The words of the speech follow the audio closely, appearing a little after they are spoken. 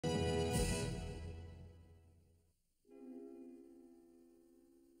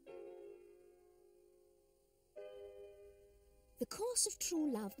The course of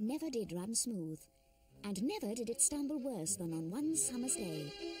true love never did run smooth, and never did it stumble worse than on one summer's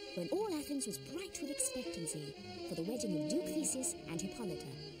day, when all Athens was bright with expectancy for the wedding of Duke Theseus and Hippolyta.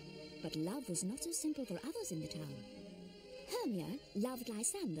 But love was not so simple for others in the town. Hermia loved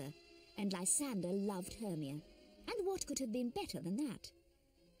Lysander, and Lysander loved Hermia, and what could have been better than that?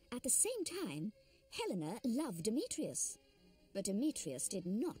 At the same time, Helena loved Demetrius, but Demetrius did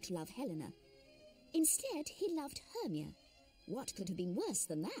not love Helena. Instead, he loved Hermia. What could have been worse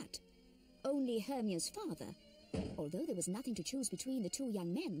than that? Only Hermia's father. Although there was nothing to choose between the two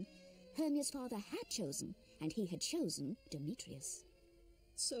young men, Hermia's father had chosen, and he had chosen Demetrius.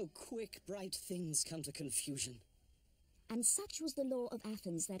 So quick, bright things come to confusion. And such was the law of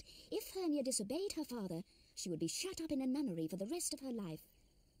Athens that if Hermia disobeyed her father, she would be shut up in a nunnery for the rest of her life.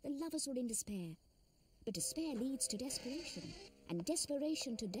 The lovers were in despair. But despair leads to desperation, and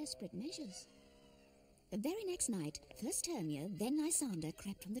desperation to desperate measures. The very next night, first Hermia, then Lysander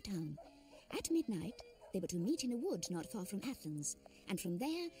crept from the town. At midnight, they were to meet in a wood not far from Athens, and from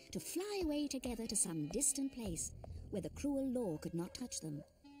there to fly away together to some distant place where the cruel law could not touch them.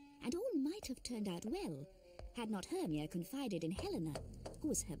 And all might have turned out well, had not Hermia confided in Helena, who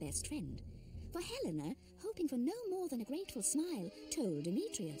was her best friend. For Helena, hoping for no more than a grateful smile, told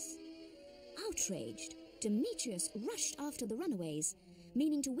Demetrius. Outraged, Demetrius rushed after the runaways,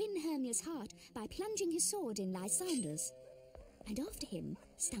 meaning to win Hermia's heart by plunging his sword in Lysander's. And after him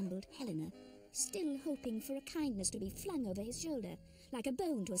stumbled Helena, still hoping for a kindness to be flung over his shoulder, like a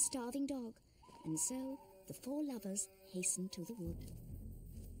bone to a starving dog. And so the four lovers hastened to the wood.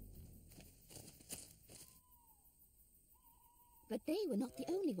 But they were not the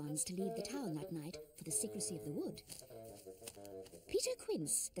only ones to leave the town that night for the secrecy of the wood. Peter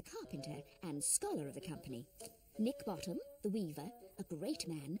Quince, the carpenter and scholar of the company, Nick Bottom, the weaver, a great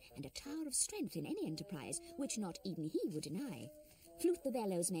man and a tower of strength in any enterprise which not even he would deny, Flute the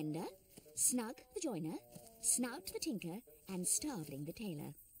bellows mender, Snug the joiner, Snout the tinker, and Starveling the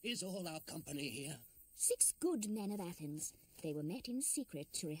tailor. Is all our company here? 6 good men of Athens. They were met in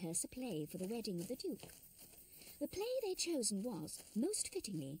secret to rehearse a play for the wedding of the Duke. The play they'd chosen was, most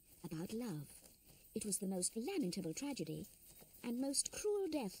fittingly, about love. It was the most lamentable tragedy, and most cruel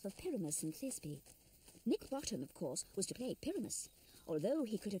death of Pyramus and Thisbe. Nick Bottom, of course, was to play Pyramus, although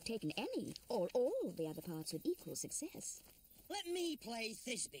he could have taken any or all the other parts with equal success. Let me play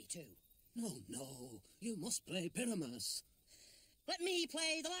Thisbe too. No, no, you must play Pyramus. Let me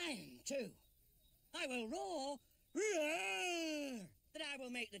play the lion too. I will roar, roar, that I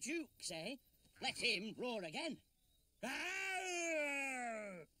will make the Duke say, let him roar again. Roar!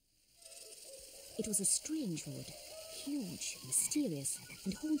 It was a strange wood, huge, mysterious,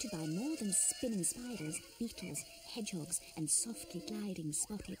 and haunted by more than spinning spiders, beetles, hedgehogs, and softly gliding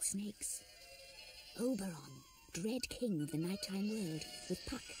spotted snakes. Oberon, dread king of the nighttime world, with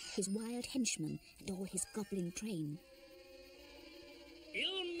Puck, his wild henchman, and all his goblin train.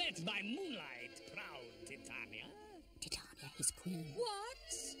 Ill met by moonlight, proud Titania. Titania, his queen.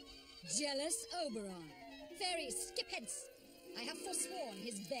 What? Jealous Oberon. Fairy, skip hence. I have forsworn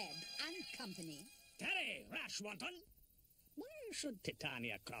his bed and company. Tarry, rash wanton. Why should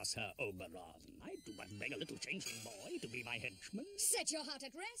Titania cross her Oberon? I do but beg a little changeling boy to be my henchman. Set your heart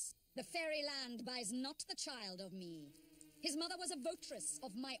at rest. The fairy land buys not the child of me. His mother was a votress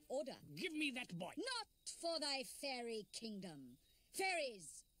of my order. Give me that boy. Not for thy fairy kingdom.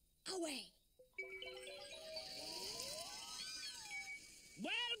 Fairies, away.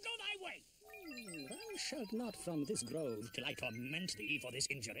 Well, go thy way. Thou shalt not from this grove till I torment thee for this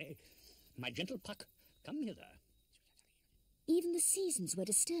injury. My gentle Puck, come hither. Even the seasons were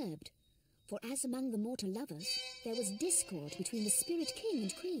disturbed, for as among the mortal lovers, there was discord between the spirit king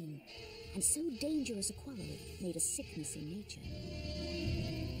and queen, and so dangerous a quarrel made a sickness in nature.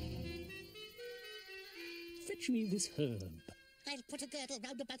 Fetch me this herb. I'll put a girdle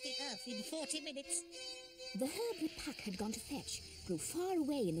round about the earth in 40 minutes. The herb that Puck had gone to fetch grew far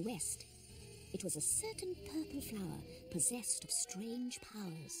away in the west. It was a certain purple flower possessed of strange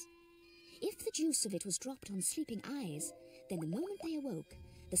powers. If the juice of it was dropped on sleeping eyes, then the moment they awoke,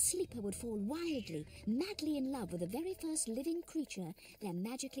 the sleeper would fall wildly, madly in love with the very first living creature their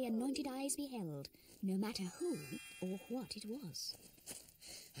magically anointed eyes beheld, no matter who or what it was.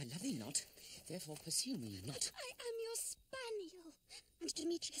 I love thee not, therefore pursue me not. I am your spaniel. And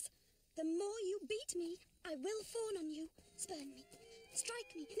Demetrius, the more you beat me, I will fawn on you, spurn me,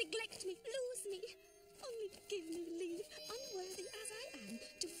 strike me, neglect me, lose me. Only give me leave, unworthy as I am,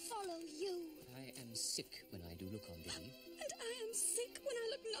 to follow you. I am sick when I do look on thee. And I am sick when I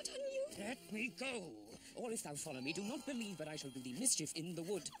look not on you. Let me go, or if thou follow me, do not believe that I shall do thee mischief in the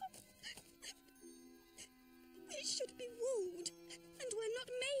wood. They should be wooed.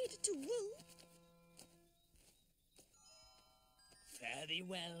 Fare thee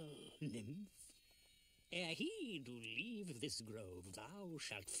well, nymph. Ere he do leave this grove, thou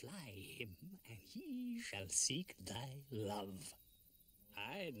shalt fly him, and he shall seek thy love.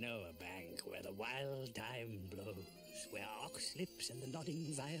 I know a bank where the wild thyme blows, where ox lips and the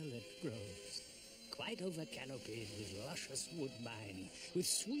nodding violet grows, quite over canopied with luscious woodbine, with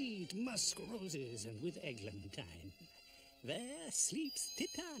sweet musk roses and with eglantine. There sleeps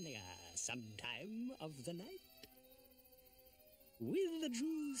Titania sometime of the night. With the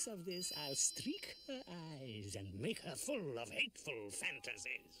juice of this I'll streak her eyes and make her full of hateful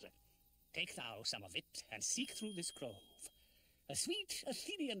fantasies. Take thou some of it and seek through this grove. A sweet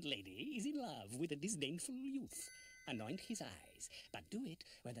Athenian lady is in love with a disdainful youth. Anoint his eyes, but do it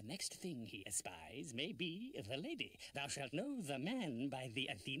when the next thing he espies may be the lady. Thou shalt know the man by the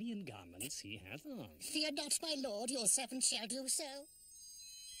Athenian garments he hath on. Fear not, my lord, your servant shall do so.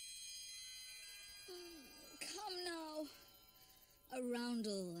 Come now. A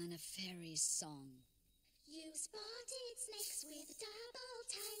roundel and a fairy's song. You spotted snakes with double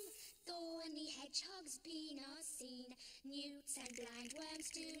tongue, thorny hedgehogs be not seen, newts and blind worms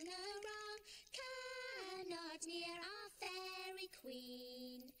do no wrong, cannot near our fairy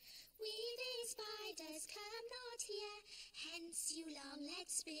queen. Weaving spiders come not here, hence you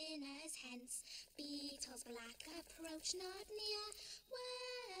long-legged spinners hence, beetles black approach not near,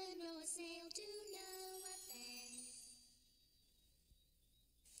 worm or snail do no offence.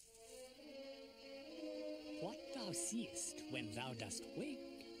 What thou seest when thou dost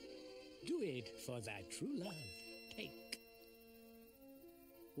wake, do it for thy true love take.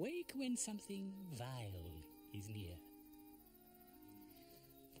 Wake when something vile is near.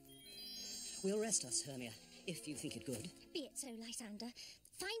 We'll rest us, Hermia, if you think it good. Be it so, Lysander.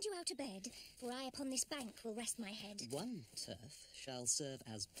 Find you out a bed, for I upon this bank will rest my head. One turf shall serve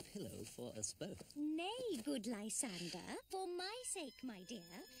as pillow for us both. Nay, good Lysander, for my sake, my dear,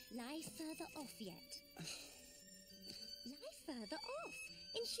 lie further off yet. Lie further off,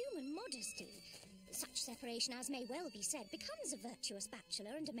 in human modesty. Such separation as may well be said becomes a virtuous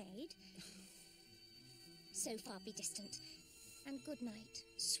bachelor and a maid. So far be distant, and good night,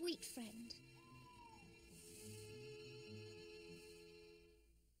 sweet friend.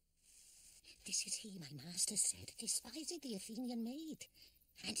 This is he, my master said, despised the Athenian maid,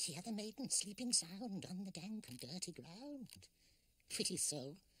 and here the maiden sleeping sound on the dank and dirty ground. Pretty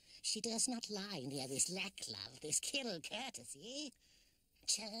soul, she durst not lie near this lack-love, this kill courtesy.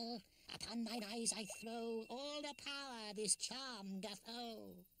 Till upon mine eyes I throw all the power this charm doth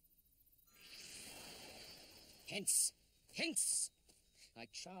owe. Hence, hence! I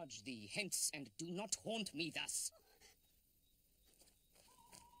charge thee, hence, and do not haunt me thus.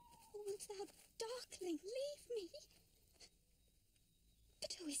 Oh, wilt thou, darkling, leave me?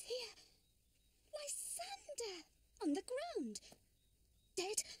 But who is here? Lysander, on the ground.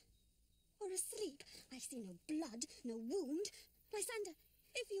 Dead or asleep? I see no blood, no wound. Lysander,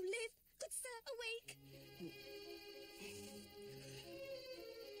 if you live, good sir, awake.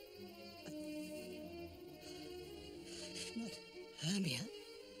 Not Hermia,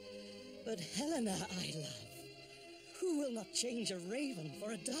 but Helena I love. Who will not change a raven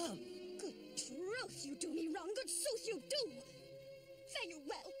for a dove? Good troth, you do me wrong, good sooth you do. Fare you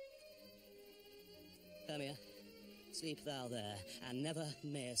well. Hermia, sleep thou there, and never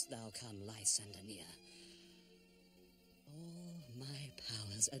mayest thou come Lysander near. All my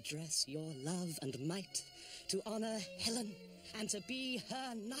powers address your love and might, to honour Helen, and to be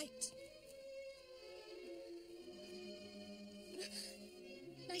her knight.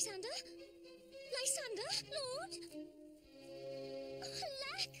 Lysander? Lysander, Lord?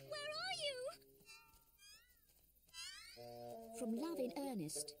 Alack, where are you? From love in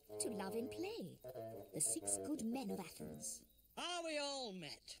earnest to love in play, the 6 good men of Athens. Are we all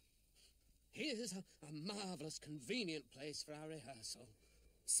met? Here's a marvellous convenient place for our rehearsal.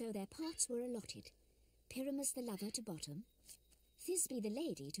 So their parts were allotted. Pyramus the lover to bottom, Thisbe the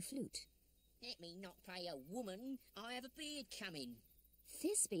lady to flute. Let me not play a woman. I have a beard coming.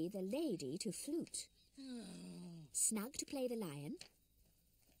 Thisbe the lady to flute. Snug to play the lion.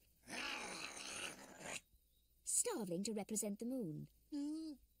 Starveling to represent the moon.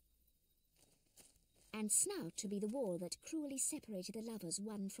 And Snout to be the wall that cruelly separated the lovers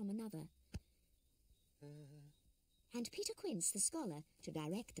one from another. And Peter Quince, the scholar, to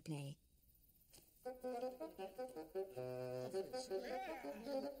direct the play.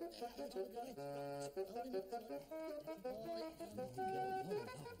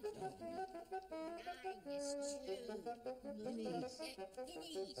 Ninnies. Ninnies. You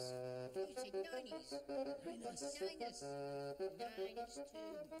said nineties. Niners.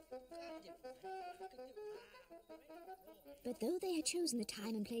 But though they had chosen the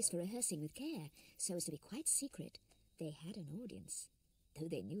time and place for rehearsing with care, so as to be quite secret, they had an audience, though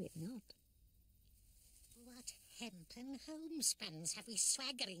they knew it not. What hempen homespuns have we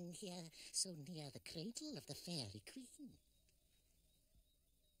swaggering here, so near the cradle of the fairy queen?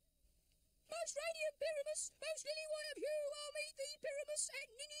 Most radiant Pyramus, most lily white of hue, I'll meet thee, Pyramus, at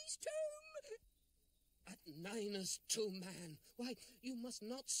Ninny's tomb. At Ninus tomb, man. Why, you must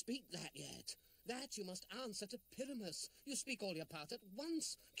not speak that yet. That you must answer to Pyramus. You speak all your part at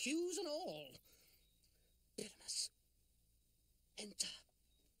once, cues and all. Pyramus, enter.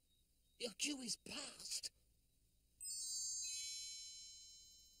 Your cue is past.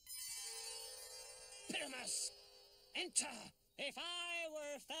 Pyramus, enter. If I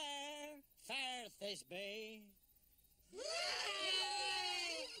were fair, fair Thisbe.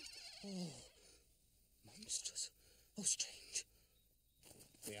 Oh, monstrous. Oh, strange.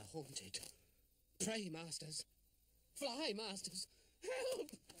 We are haunted. Pray, masters. Fly, masters.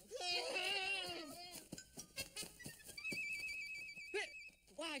 Help! Help!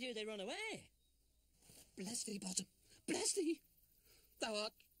 Why do they run away? Bless thee, Bottom. Bless thee. Thou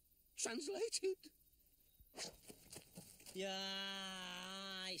art translated. Yeah,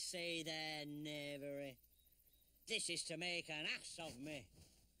 I say they're knavery. This is to make an ass of me,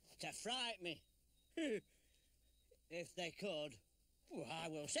 to fright me. If they could, I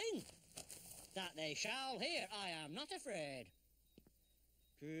will sing. That they shall hear, I am not afraid.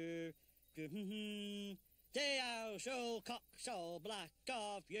 They are so cock, so black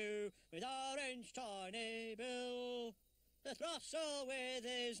of you, with orange tawny bill. The throstle with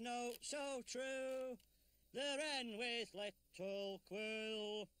his note so true, the wren with little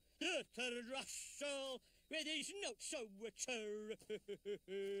quill. The throstle with his note so true,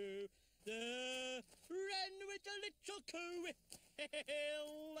 the wren with the little quill.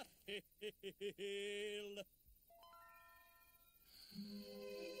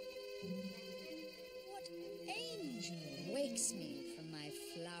 What angel wakes me from my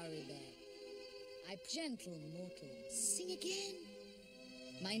flowery bed? I gentle mortal, sing again.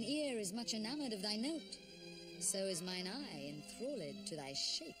 Mine ear is much enamoured of thy note, so is mine eye enthralled to thy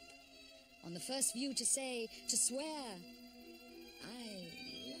shape. On the first view to say, to swear, I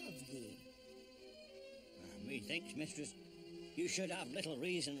love thee. Methinks, mistress, you should have little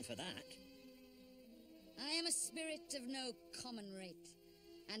reason for that. I am a spirit of no common rate,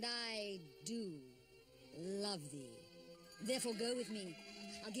 and I do love thee. Therefore go with me.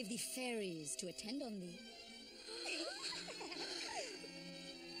 I'll give thee fairies to attend on thee.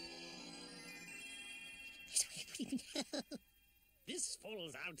 This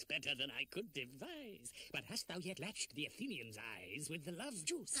falls out better than I could devise. But hast thou yet latched the Athenian's eyes with the love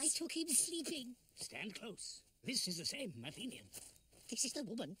juice? I took him sleeping. Stand close. This is the same Athenian. This is the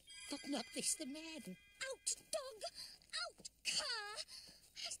woman, but not this the man. Out, dog! Out, cur!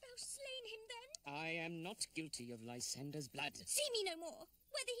 Hast thou slain him then? I am not guilty of Lysander's blood. See me no more,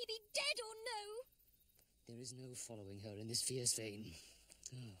 whether he be dead or no. There is no following her in this fierce vein.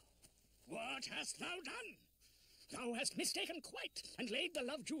 Oh. What hast thou done? Thou hast mistaken quite, and laid the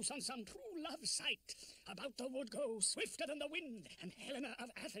love juice on some true love sight. About the wood go, swifter than the wind, and Helena of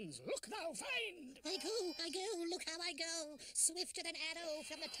Athens, look thou find! I go, look how I go, swifter than arrow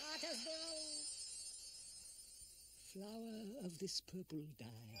from the Tartar's bow. Flower of this purple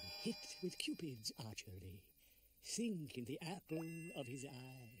dye, hit with Cupid's archery, think in the apple of his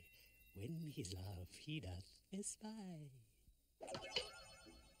eye, when his love he doth espy.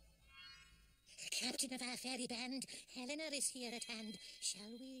 Captain of our fairy band, Helena is here at hand.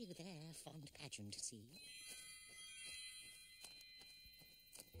 Shall we their fond pageant see?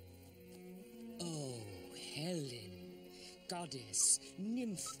 Oh, Helen, goddess,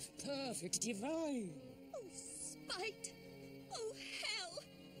 nymph, perfect, divine. Oh, spite! Oh, hell!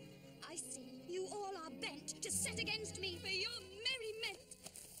 I see you all are bent to set against me for your merriment.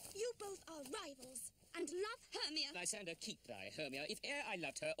 You both are rivals, and love Hermia. Lysander, keep thy Hermia. If e'er I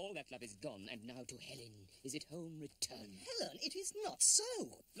loved her, all that love is gone. And now to Helen, is it home return? Helen, it is not so.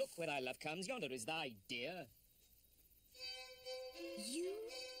 Look where thy love comes, yonder is thy dear. You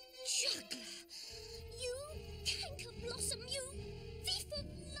juggler! You canker blossom! You thief of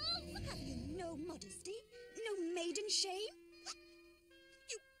love! Have you no modesty? No maiden shame?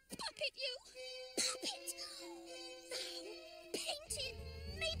 You puppet, you! Puppet! Thou painted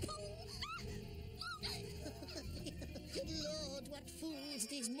maple! Lord, what fools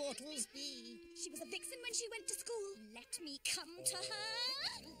these mortals be. She was a vixen when she went to school. Let me come to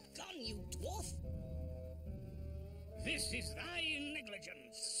her. Gone, you dwarf. This is thy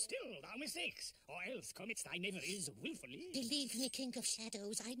negligence. Still thou mistakes, or else commits thy knaveries wilfully. Believe me, King of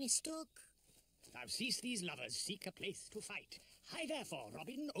Shadows, I mistook. Thou seest these lovers seek a place to fight. I therefore,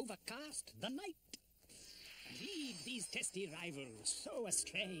 Robin, overcast the night. And lead these testy rivals so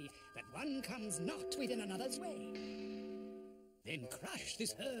astray that one comes not within another's way. Then crush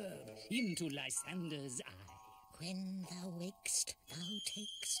this herb into Lysander's eye. When thou wakest, thou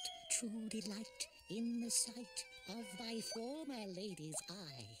takest true delight in the sight of thy former lady's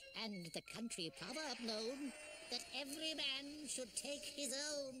eye, and the country proverb known that every man should take his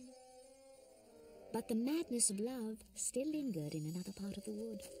own. But the madness of love still lingered in another part of the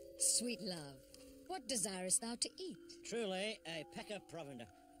wood. Sweet love, what desirest thou to eat? Truly, a peck of provender.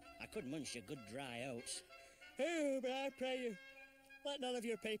 I could munch a good dry oats. Oh, but I pray you, let none of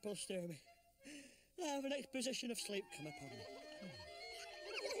your people stir me. I have an exposition of sleep come upon me.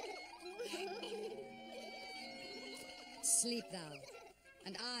 Sleep thou,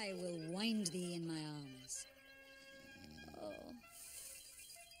 and I will wind thee in my arms. Oh.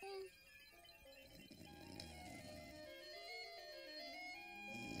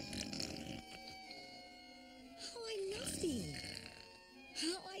 How I love thee!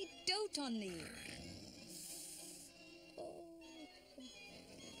 How I dote on thee!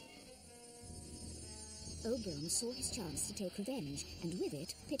 Oberon saw his chance to take revenge, and with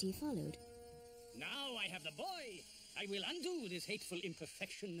it, pity followed. Now I have the boy. I will undo this hateful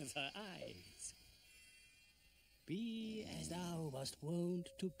imperfection of her eyes. Be as thou wast wont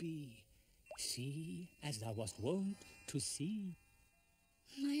to be. See as thou wast wont to see.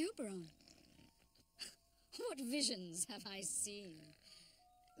 My Oberon, what visions have I seen?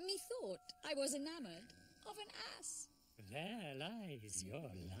 Methought I was enamoured of an ass. There lies your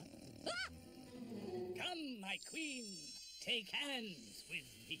love. Ah! Come, my queen, take hands with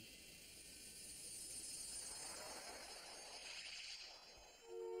me.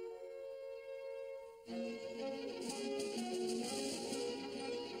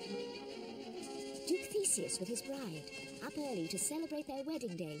 Duke Theseus with his bride, up early to celebrate their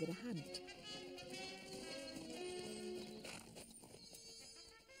wedding day with a hunt.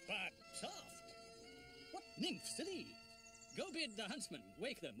 But soft! What nymphs are these? Go bid the huntsmen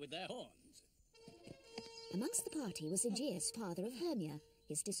wake them with their horns. Amongst the party was Aegeus, father of Hermia,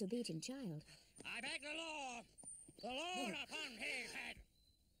 his disobedient child. I beg the law upon his head.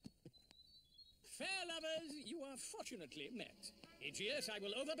 Fair lovers, you are fortunately met. Aegeus, I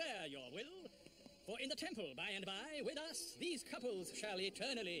will overbear your will, for in the temple by and by, with us, these couples shall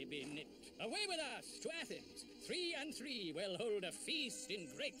eternally be knit. Away with us to Athens, 3 and 3 will hold a feast in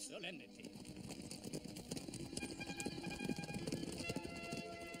great solemnity.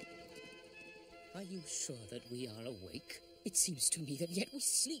 Are you sure that we are awake? It seems to me that yet we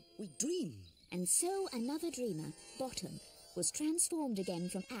sleep, we dream. And so another dreamer, Bottom, was transformed again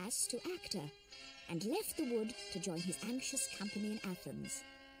from ass to actor, and left the wood to join his anxious company in Athens,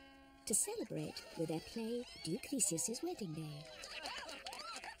 to celebrate with their play Duke Theseus's wedding day.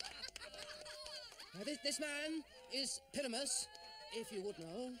 This man is Pyramus, if you would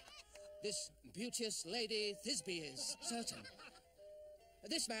know. This beauteous lady Thisbe is certain.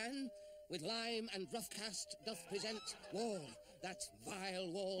 This man, with lime and rough cast, doth present wall, that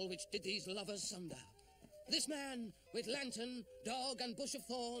vile wall which did these lovers sunder. This man, with lantern, dog, and bush of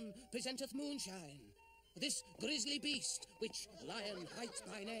thorn, presenteth moonshine. This grisly beast, which lion hides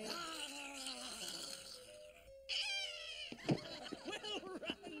by name. Well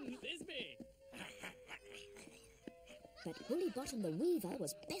run, Thisbe! But Bully Bottom the Weaver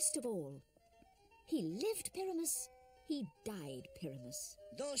was best of all. He lived Pyramus, he died Pyramus.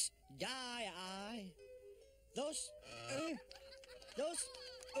 Thus die I. Thus. Thus.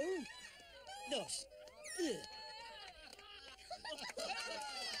 Thus.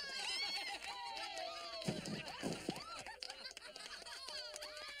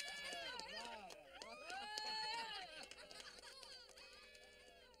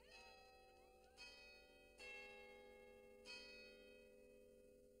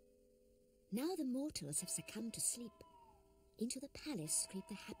 Now the mortals have succumbed to sleep. Into the palace creep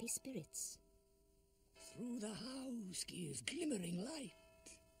the happy spirits. Through the house give glimmering light.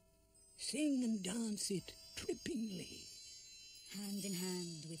 Sing and dance it trippingly. Hand in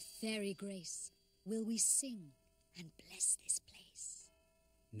hand with fairy grace will we sing and bless this place.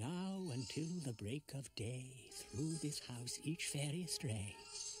 Now until the break of day, through this house each fairy stray.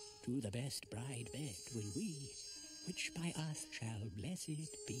 To the best bride bed will we, which by us shall blessed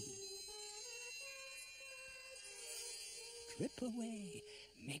be. Trip away,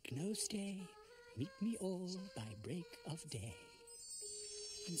 make no stay, meet me all by break of day.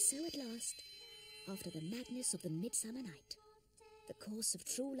 And so at last, after the madness of the midsummer night, the course of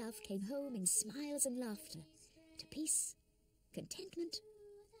true love came home in smiles and laughter, to peace, contentment,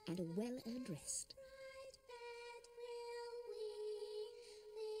 and a well-earned rest.